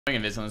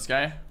invis on this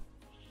guy.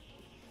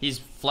 He's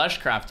flesh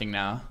crafting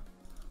now.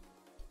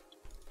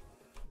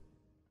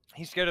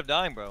 He's scared of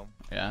dying, bro.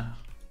 Yeah.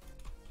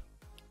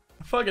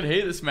 I fucking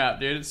hate this map,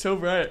 dude. It's so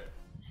bright.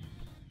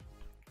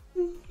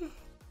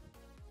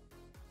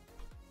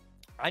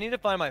 I need to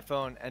find my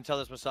phone and tell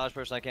this massage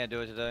person I can't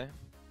do it today.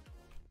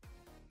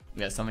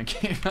 Yeah, something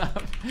came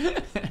up.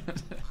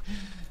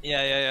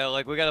 Yeah.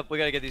 Like we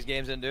gotta get these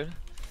games in, dude.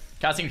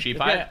 Casting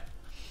cheap eye.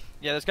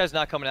 Yeah, this guy's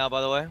not coming out,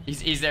 by the way.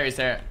 He's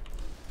there.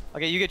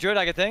 Okay, you get Druid,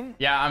 I get thing.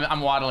 Yeah,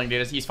 I'm waddling,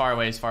 dude. He's far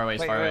away.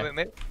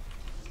 Wait.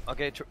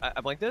 Okay,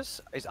 I blink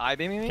this. Is I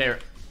beaming me? Okay,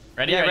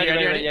 ready? Yeah,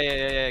 ready?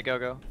 Yeah.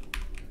 Go.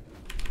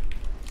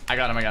 I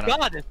got him.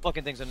 God, this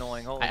fucking thing's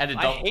annoying. Holy, I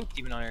hate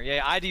Demon Hunter.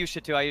 Yeah, I do use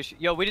shit too.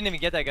 Yo, we didn't even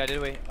get that guy,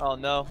 did we? Oh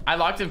no. I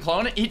locked him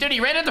clone. He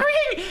ran into the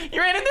ring. He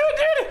ran into it,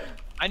 dude.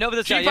 I know, but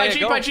this guy.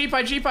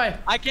 Cheap eye.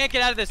 I can't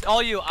get out of this.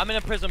 All you. I'm in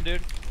a prism,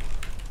 dude.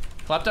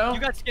 Klepto.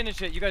 You got skin and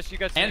shit. You got skin.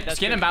 And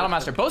skin and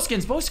Battlemaster. Both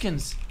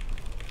skins.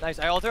 Nice.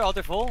 I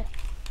alter full.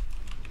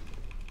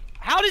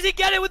 How does he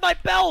get it with my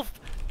belt?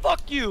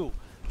 Fuck you.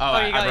 Oh,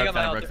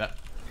 I broke that.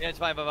 Yeah, it's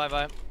fine.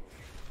 Bye.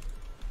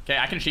 Okay,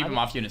 I can cheap him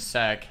off you in a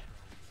sec.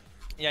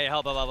 Yeah,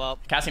 help.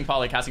 Casting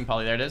poly.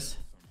 There it is.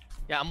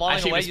 Yeah, I'm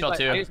walling away.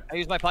 I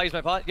use my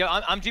pot.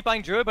 Yeah, I'm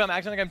G-buying Druid, but I'm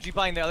acting like I'm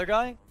G-buying the other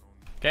guy.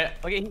 Okay.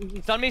 Okay,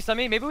 he stunned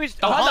me. Maybe we just...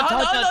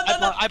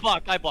 I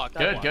blocked.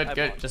 Good.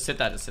 Just hit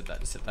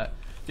that.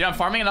 Dude, I'm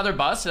farming another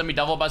bus, and then we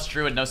double bust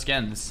Druid, no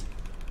skins.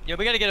 Yeah,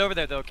 we gotta get over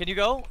there, though. Can you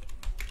go?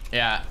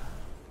 Yeah.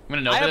 I'm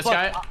gonna know this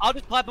guy. I'll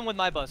just clap him with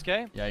my bus,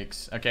 okay?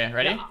 Yikes. Okay,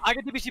 ready? Yeah, I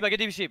get DB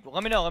sheep.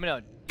 Let me know.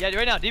 Yeah,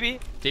 right now, DB.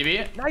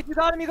 Nice, you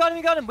got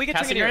him. We can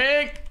Casting trinket here.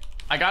 ring.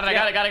 I got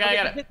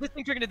it. This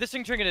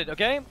thing trinketed,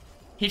 okay?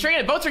 He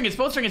trinketed. Both trinkets.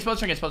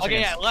 Okay,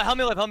 yeah. Help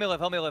me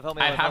live.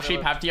 I have half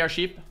sheep, half DR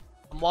sheep.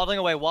 I'm waddling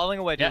away,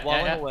 dude.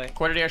 Waddling away.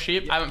 Quarter DR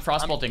sheep. I'm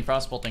frost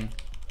bolting.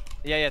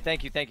 Yeah.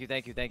 Thank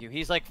you.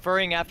 He's like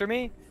furrying after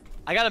me.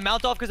 I got to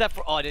mount off because that.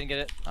 Oh, I didn't get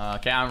it.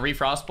 Okay, I'm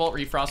refrost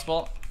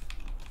bolt.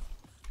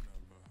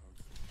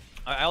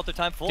 I alter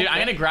time full. Dude, I'm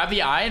gonna grab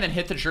the eye and then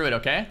hit the Druid.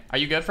 Okay? Are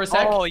you good for a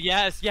sec? Oh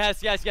yes.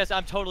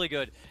 I'm totally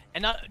good.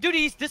 And now,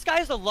 dude, this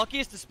guy is the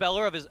luckiest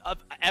dispeller of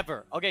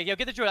ever. Okay, yo,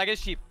 get the Druid. I get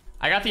a sheep.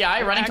 I got the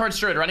eye. Running towards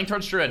Druid.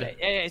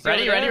 Yeah.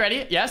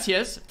 Ready? Yes, he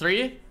is.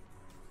 3,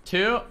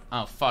 2.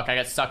 Oh fuck! I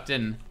got sucked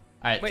in.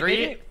 All right,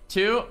 3,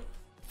 2.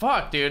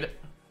 Fuck, dude.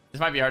 This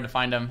might be hard to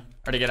find him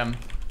or to get him.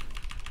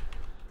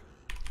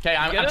 Okay,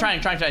 I'm trying.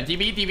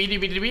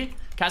 DB.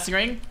 Casting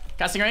ring.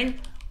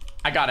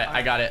 I got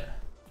it.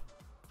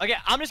 Okay,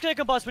 I'm just gonna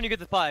combust when you get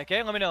the pie.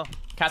 Okay, let me know.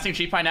 Casting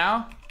cheap pie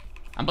now.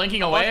 I'm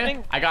blinking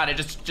away. I got it.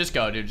 Just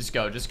go, dude. Just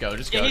go. Yeah,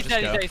 he's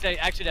dead. He's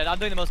actually dead. I'm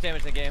doing the most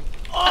damage in the game.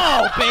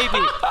 Oh,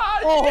 baby.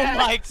 Oh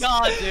my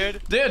god, dude.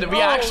 Dude,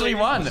 we actually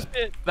won.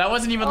 Shit. That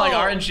wasn't even like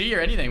RNG or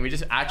anything. We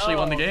just actually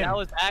won the game. That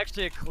was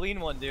actually a clean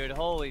one, dude.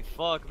 Holy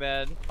fuck,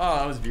 man. Oh,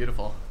 that was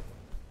beautiful.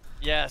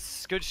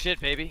 Yes, good shit,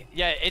 baby.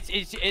 Yeah,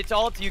 it's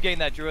all up to you getting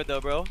that Druid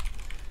though, bro.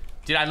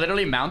 Dude, I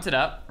literally mounted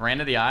up, ran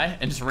to the eye,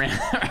 and just ran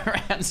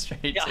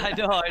straight. Yeah, I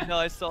know.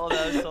 I saw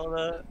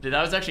that. Dude,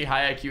 that was actually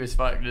high IQ as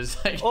fuck.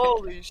 Just like.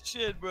 Holy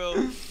shit,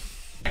 bro.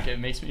 It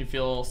makes me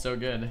feel so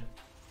good.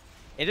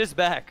 It is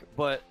back,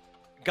 but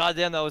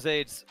goddamn, that was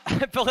AIDS. I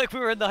felt like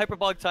we were in the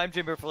hyperbolic time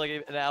chamber for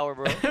like an hour,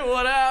 bro.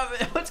 What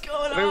happened? What's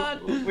going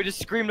on? We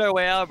just screamed our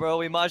way out, bro.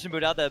 We Majin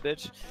Boo'd out that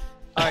bitch.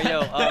 All right,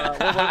 yo.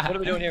 What are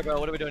we doing here, bro?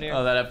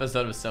 Oh, that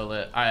episode was so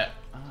lit. All right.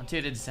 Oh,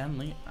 dude, it's Zen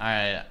Lee. All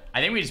right.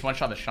 I think we just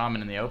one-shot the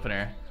Shaman in the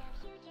opener.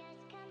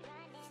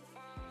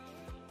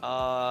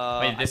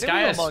 Wait, this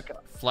guy has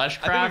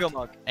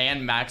Fleshcraft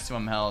and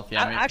maximum health.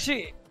 Yeah.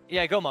 Actually,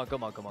 yeah, go monk.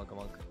 Double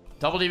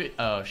DB.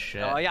 Oh,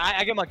 shit. Oh, yeah,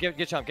 I get monk.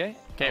 Get chump, okay?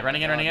 Okay,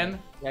 running in.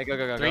 Yeah,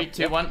 go. 3,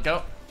 2, 1,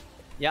 go.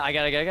 Yeah, I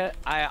got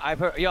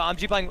it. Yo, I'm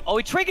G-playing. Oh,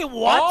 he trinket.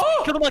 What?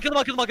 Oh! Kill the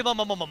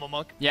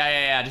monk.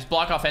 Yeah. Just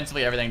block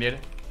offensively everything, dude.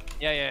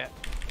 Yeah.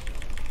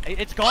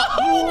 It's gone.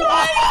 Oh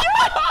my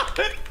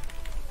god!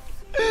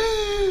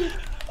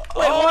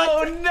 Wait,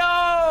 what?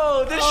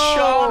 No! The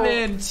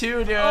Shaman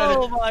too, dude.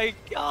 Oh my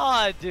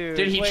god, dude.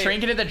 Dude, he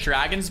trinketed the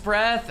Dragon's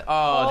Breath?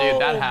 Oh,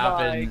 dude, that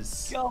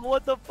happens. Oh my god,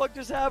 what the fuck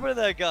just happened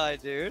to that guy,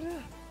 dude?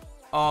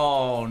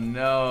 Oh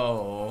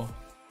no.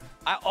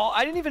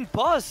 I didn't even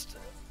bust.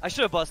 I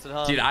should have busted,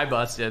 huh? Dude, I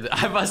busted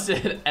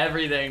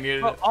everything,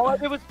 dude. Bro, all I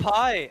did was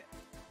pie.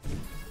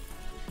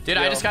 Dude,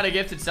 yo. I just got a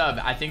gifted sub.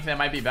 I think they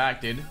might be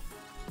back, dude.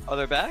 Oh,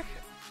 they're back?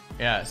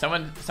 Yeah,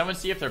 someone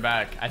see if they're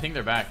back. I think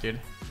they're back,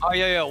 dude. Oh,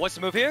 yeah. What's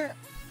the move here?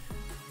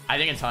 I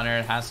think it's Hunter.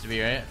 It has to be,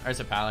 right? Or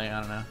is it Pally? I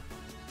don't know.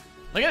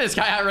 Look at this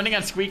guy out running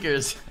on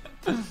squeakers.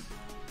 Oh,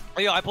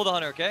 yo, I pulled a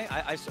Hunter, okay?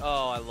 I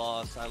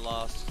lost.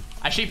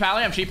 I sheep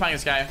Pally. I'm sheep playing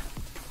this guy.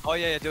 Oh,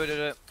 yeah, do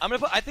it.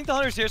 I think the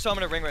Hunter's here, so I'm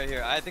gonna ring right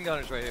here. I think the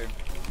Hunter's right here.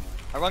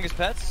 I rung his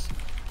pets.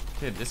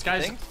 Dude, this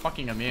guy's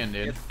fucking immune,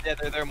 dude. Yeah,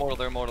 they're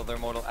immortal.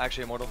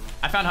 Actually immortal.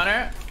 I found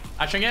Hunter.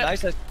 I string it.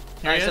 Nice. Here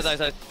he is. Nice.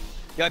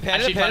 Yo, I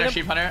panned him.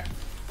 Sheep Hunter.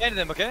 Panned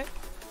him, okay?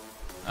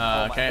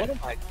 Okay.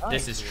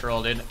 This is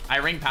troll, dude. I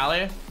ring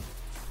Pally.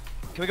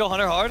 Can we go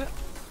Hunter hard?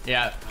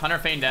 Yeah, Hunter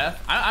feign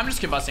death. I'm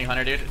just combusting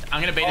Hunter, dude.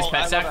 I'm gonna bait his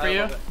pet sack for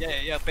you.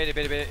 Yeah, bait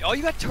it. Oh,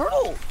 you got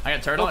turtle. I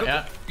got turtle,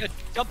 yeah. You got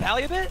jump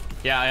pally a bit?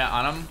 Yeah,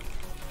 on him.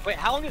 Wait,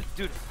 how long is,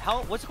 dude,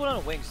 what's going on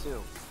with wings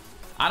too?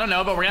 I don't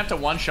know, but we're gonna have to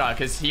one-shot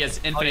because he has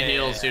infinite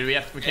heals, dude. We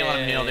can't let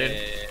him heal, dude.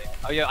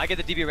 Oh, yeah, I get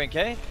the DB ring,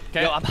 okay?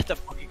 Yo, I'm about to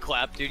fucking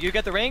clap, dude. You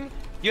get the ring?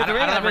 You have the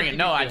ring? I don't have the ring.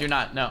 No, I do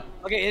not, no.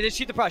 Okay,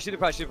 shoot the prize,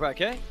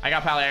 okay? I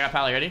got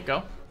pally, ready?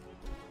 Go.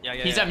 Yeah.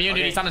 He's immune,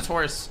 dude. He's on his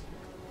horse.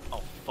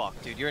 Oh, fuck,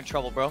 dude. You're in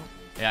trouble, bro.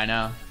 Yeah, I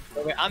know.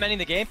 Wait, I'm ending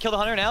the game. Kill the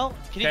hunter now.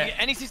 Can you get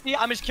any CC?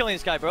 I'm just killing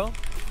this guy, bro.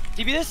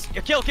 DB this?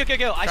 Kill.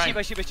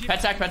 I sheep.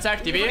 Pet sack,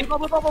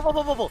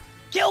 DB.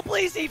 Kill,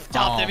 please. He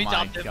topped him. He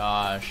topped him. Oh my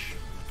gosh.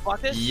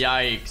 Fuck this.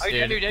 Yikes,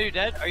 dude. Are you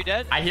dead? Are you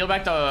dead? I heal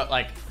back to,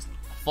 like,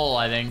 full,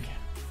 I think.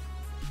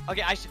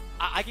 Okay,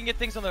 I can get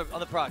things on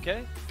the proc,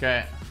 okay?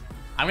 Okay.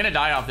 I'm gonna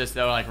die off this,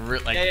 though, like for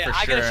sure. I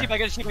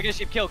got a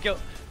sheep. Kill.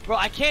 Bro,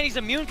 I can't. He's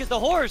immune because the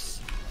horse.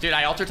 Dude,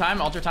 I alter time.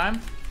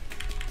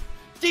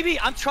 DB,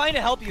 I'm trying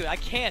to help you. I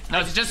can't.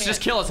 No,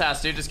 just kill his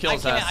ass, dude. Just kill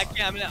his ass. I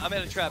can't. I'm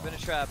in a trap.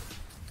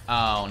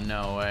 Oh,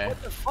 no way.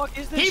 What the fuck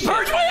is this? He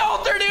purged my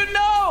altar, dude.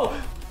 No.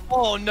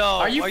 Oh no.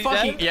 Are you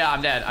fucking? Dead? Yeah,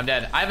 I'm dead.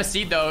 I have a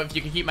seed though. If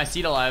you can keep my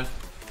seed alive.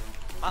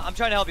 I'm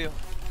trying to help you.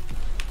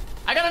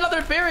 I got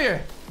another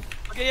barrier.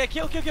 Okay, yeah,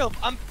 kill.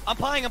 I'm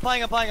pying. Dude,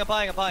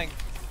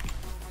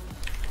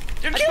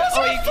 kill us,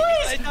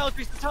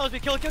 please. Tell me.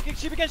 Kill.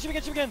 Sheep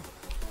again.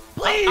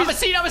 Please. I'm a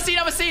seed.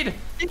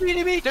 Dude, don't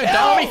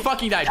let me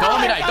fucking die.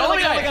 Don't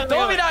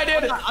let me die,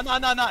 dude.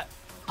 I'm not.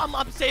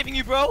 I'm saving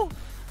you, bro.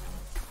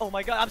 Oh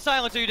my god, I'm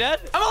silent. Are you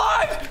dead? I'm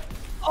alive.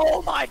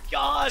 Oh my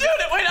god. Dude,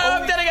 wait,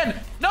 I'm dead again.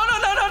 No,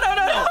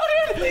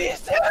 dude.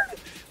 Please, dude.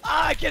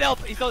 I can't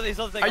help. He's still the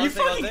thing. Are you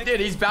fucking, dude?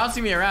 He's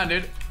bouncing me around,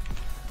 dude.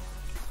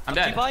 I'm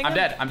dead.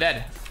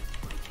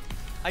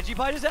 I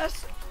G-pied his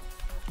ass.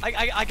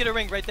 I get a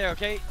ring right there,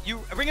 okay? You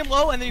ring him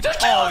low and then you.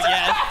 Just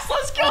yes.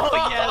 Let's go.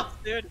 Oh yes,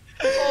 dude.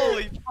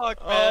 Holy fuck,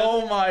 man.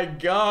 Oh my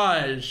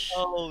gosh.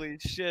 Holy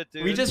shit,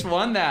 dude. We just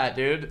won that,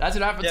 dude. That's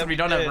what happens when we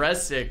don't have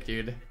res sick,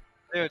 dude.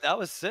 Dude, that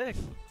was sick.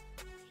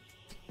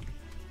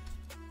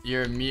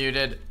 You're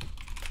muted.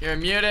 Yo,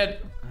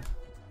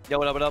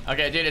 what up?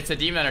 Okay, dude, it's a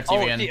demon or two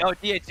again.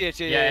 DH.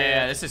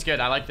 Yeah. This is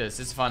good. I like this.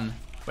 This is fun.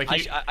 Wait, can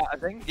you... I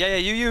think. Yeah.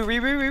 You.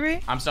 Re.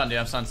 I'm stunned, dude.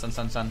 I'm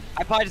stunned.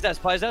 I pied his ass.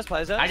 I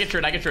get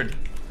triggered.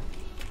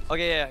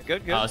 Okay, yeah.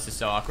 Good. Oh, this is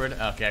so awkward.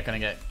 Okay, I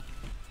couldn't get...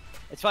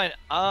 It's fine.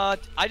 I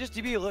just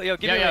DB. Yo,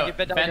 give me a ring.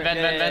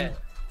 Ben.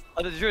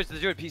 Oh, the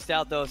druid pieced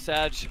out though,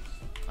 Sag.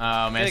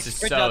 Oh man, this is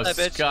so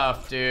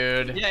scuffed,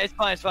 dude. Yeah, it's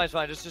fine.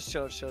 Just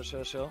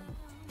chill.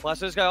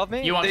 Blast this guy off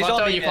me. You want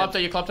klepto? You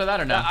klepto that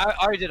or no? I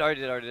already did. On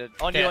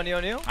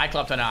you. I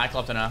klepto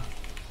now.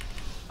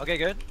 Okay,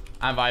 good.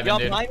 I'm vibing, Yo,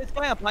 dude.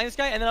 I'm playing this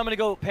guy, and then I'm gonna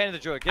go pan to the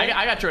druid. Okay?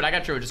 I got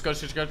druid. Just go.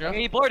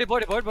 Okay, he board.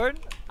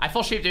 I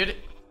full sheep, dude.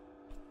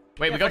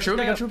 Wait, we go true.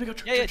 Yeah. Do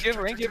you have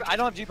a ring? I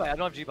don't have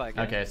G-Pie.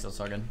 Okay, still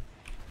so good.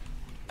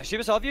 Sheep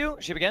us off you.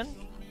 Sheep again.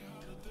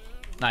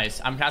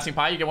 Nice. I'm casting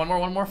pie. You get one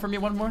more from me.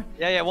 One more.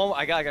 Yeah. One more.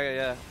 I got.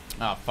 Yeah.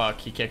 Oh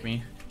fuck, he kicked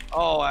me.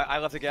 Oh, I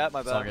left the gap.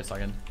 My bad. It's all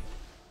good.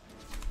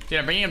 Dude,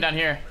 I'm bringing him down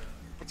here.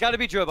 It's gotta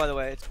be druid, by the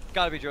way. It's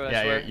gotta be druid.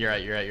 I swear. You're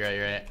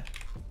right.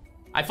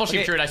 I full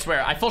sheep druid. I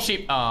swear. I full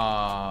sheep.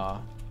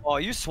 Oh,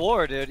 you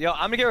swore, dude. Yo,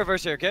 I'm gonna get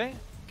reverse here, okay?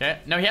 Okay.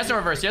 No, he has no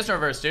reverse,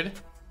 dude.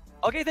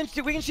 Okay, then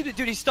we can shoot it.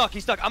 Dude, he's stuck.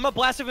 I'm gonna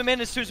blast him in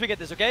as soon as we get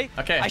this, okay?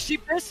 Okay. I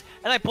sheep this,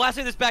 and I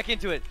blasted this back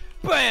into it.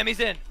 Bam, he's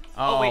in.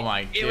 Oh, wait,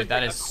 my dude,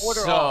 that is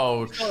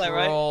so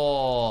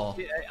troll.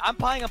 Right? I'm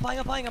pying.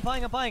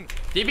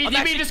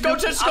 DB, just go.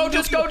 I'm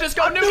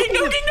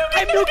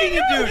nuking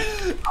him,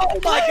 dude. Oh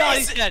my god,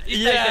 he's dead.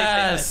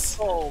 Yes.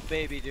 Oh,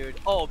 baby, dude.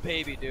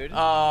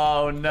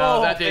 Oh,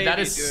 no. That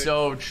is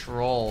so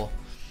troll.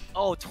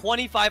 Oh,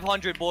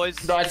 2,500, boys.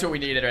 That's what we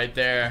needed right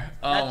there.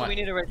 That's what we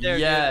needed right there,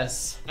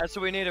 yes. Dude. That's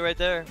what we needed right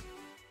there.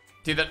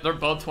 Dude, they're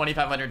both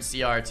 2,500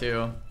 CR,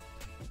 too.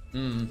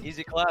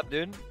 Easy clap,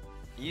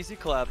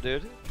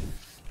 dude.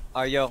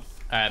 Alright, yo.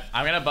 Alright,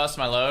 I'm gonna bust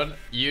my load.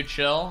 You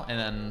chill, and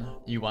then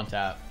you one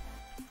tap.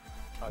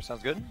 Alright,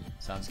 sounds good.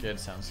 Sounds good.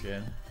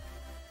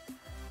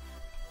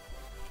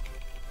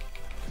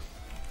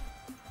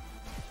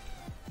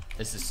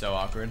 This is so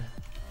awkward.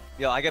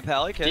 Yo, I get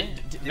pally, okay.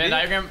 Venn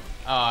diagram?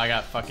 Oh, I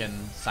got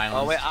fucking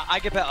silence. Oh, wait, I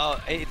get pally.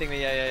 Oh, anything,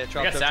 yeah. We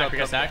got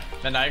sack.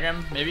 Venn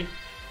diagram, maybe?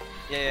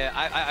 Yeah,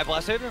 I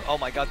blasted him. Oh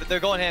my god, they're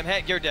going ham.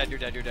 Hey, you're dead.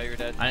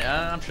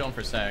 I'm chilling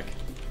for sec.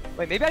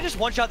 Wait, maybe I just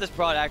one-shot this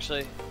prod,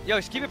 actually. Yo,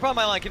 just keep it prod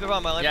my line.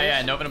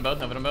 Yeah, Nova them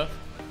both.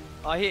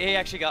 Oh, he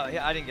actually got.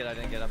 I didn't get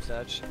him,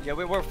 Sag. Yeah,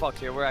 we're fucked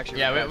here. We're actually.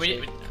 Yeah,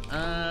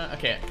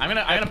 okay. I'm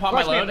gonna pop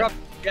my load.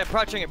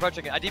 Prod ching it. I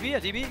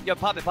DB. Yo,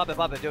 pop it. Do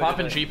it.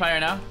 Popping G-Pie right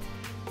now.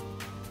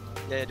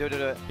 Yeah, do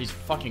it. He's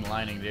fucking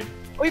lining, dude.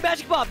 Oh, you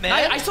magic pop,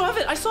 man. I still have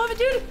it,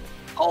 dude.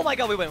 Oh my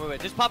god, we win.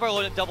 Just pop our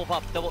load and double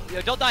pop. Yo,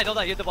 don't die. You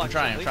have to block.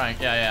 I'm trying.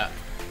 Yeah.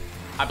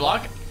 I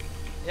block.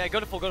 Yeah, go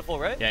to full,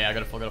 right? Yeah,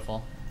 go to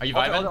full. Are you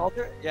vibing?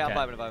 Yeah, okay.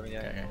 I'm vibing. Yeah.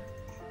 Okay.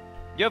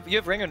 You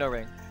have ring or no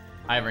ring?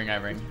 I have ring.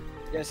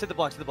 Yeah, sit the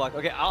block, sit the block.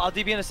 Okay, I'll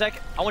DB in a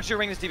sec. I want you to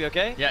ring this DB,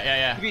 okay?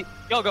 Yeah. DB,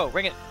 go,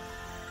 ring it.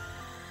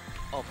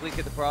 Oh, please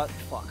get the prod.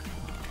 Fuck.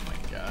 Oh my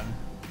god.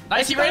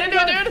 Nice, he ran into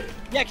it, dude!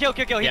 Yeah, kill.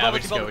 Yeah, we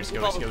just go. He's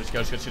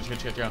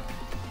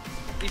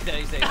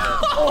dead.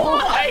 Oh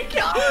my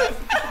god!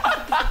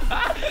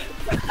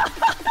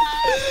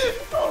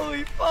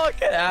 Holy fuck.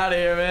 Get out of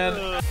here,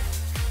 man.